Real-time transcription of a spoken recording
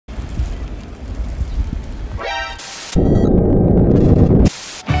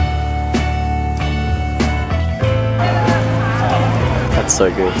so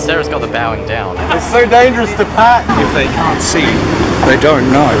good. Sarah's got the bowing down. It's so dangerous to pat. If they can't see, they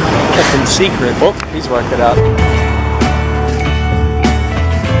don't know. Kept in secret. Oh, he's worked it out.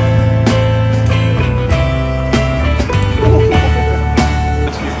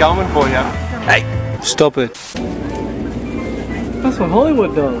 She's coming for you. Hey, stop it. That's what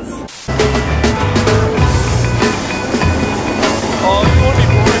Hollywood does. Oh, naughty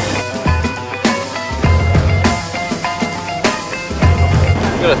boy.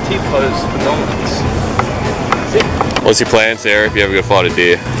 You got a T-pose for dominance. What's your plan, Sarah, if you ever go fight a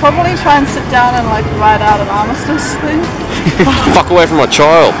deer? Probably try and sit down and like write out an armistice thing. Fuck away from my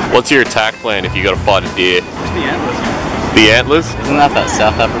child. What's your attack plan if you gotta fight a deer? Just the antlers. The antlers? Isn't that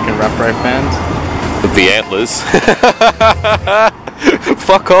South African rap rave band? The antlers.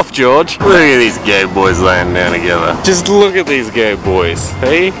 Fuck off, George. Look at these gay boys laying down together. Just look at these gay boys.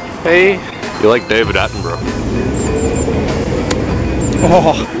 Hey, hey. You're like David Attenborough.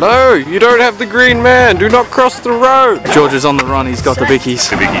 Oh. No, you don't have the green man. Do not cross the road. George is on the run. He's got the bickies.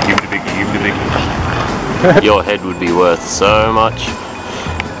 Give me the bicky, give me the bicky, give me the bicky. Your head would be worth so much.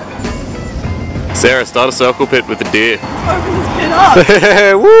 Sarah, start a circle pit with the deer. Open this pit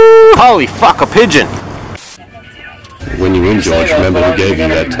up. Woo! Holy fuck, a pigeon! When you win, George, remember we gave you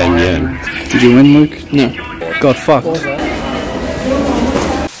that 10 yen. Did you win, Luke? No. Got fucked.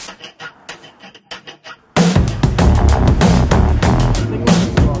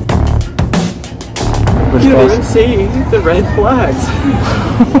 You don't even see the red flags.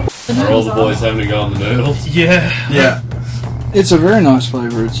 Are all the boys having to go on the noodles? Yeah. It's a very nice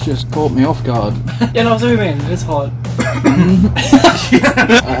flavour, it's just caught me off guard. Yeah, no, zoom in, it's hot.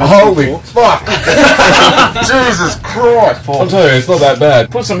 Holy fuck! Jesus Christ! I'll tell you, it's not that bad.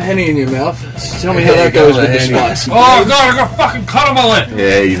 Put some Henny in your mouth. Tell me how that goes with the spice. Oh god, I got fucking cut on my lip!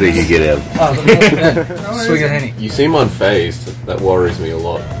 Yeah, you think you get out. Swig of Henny. You seem unfazed. That worries me a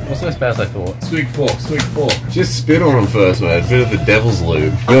lot. What's as bad as I thought? Swig fork, swig fork. Just spit on them first, man. A bit of the devil's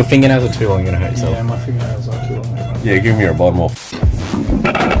lube. Your fingernails are too long, you're gonna hurt yourself. Yeah, my fingernails are too long. Yeah, give me your bottom off.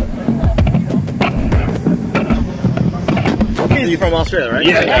 You're from Australia, right?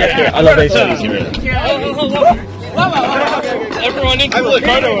 Yeah. I love ACDC, really. Everyone needs to look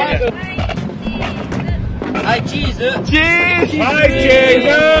photo of it. Hi, Jesus. Cheers! Hi,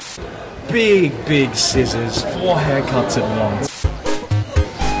 Jesus! Big scissors. 4 haircuts at once.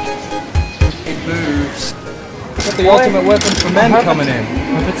 It moves. Got the ultimate weapon for men coming in.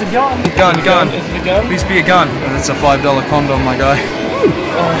 If it's a gun. Gun. Is it a gun? Please be a gun. And it's a $5 condom, my guy.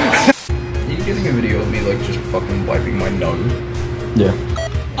 Are you getting a video of me like just fucking wiping my nose? Yeah.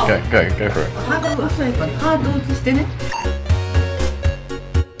 Go for it.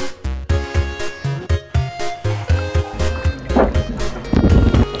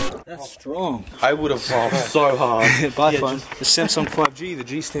 That's strong. I would have laughed so hard. Bye, phone. The Samsung 5G, the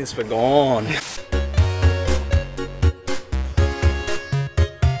G stands for gone.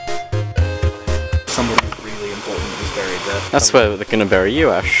 Somebody really important is buried there. That's where they're gonna bury you,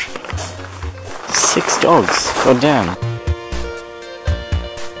 Ash. 6 dogs. God damn.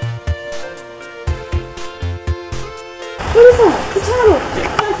 What is that? Potato!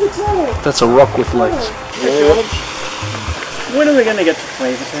 Potato! That's a rock with legs. When are we going to get to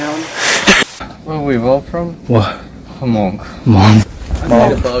Flavortown? Where are we evolved from? What? A monk. Mom.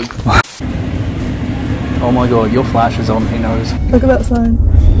 Mom. A bug. Oh my god, your flash is on, he knows. Look at that sign.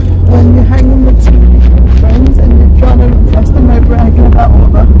 When you're hanging with friends and you're trying to impress them by bragging about all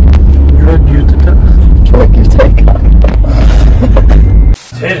the You're new to that. trick you take up.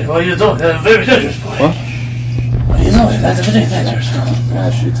 Ted, what are you doing? That's very dangerous, boy. What? What are you doing? That's very dangerous.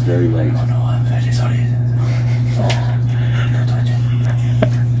 Ash, it's very late. Oh no, I'm very sorry.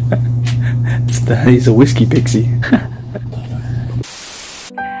 He's a whiskey pixie.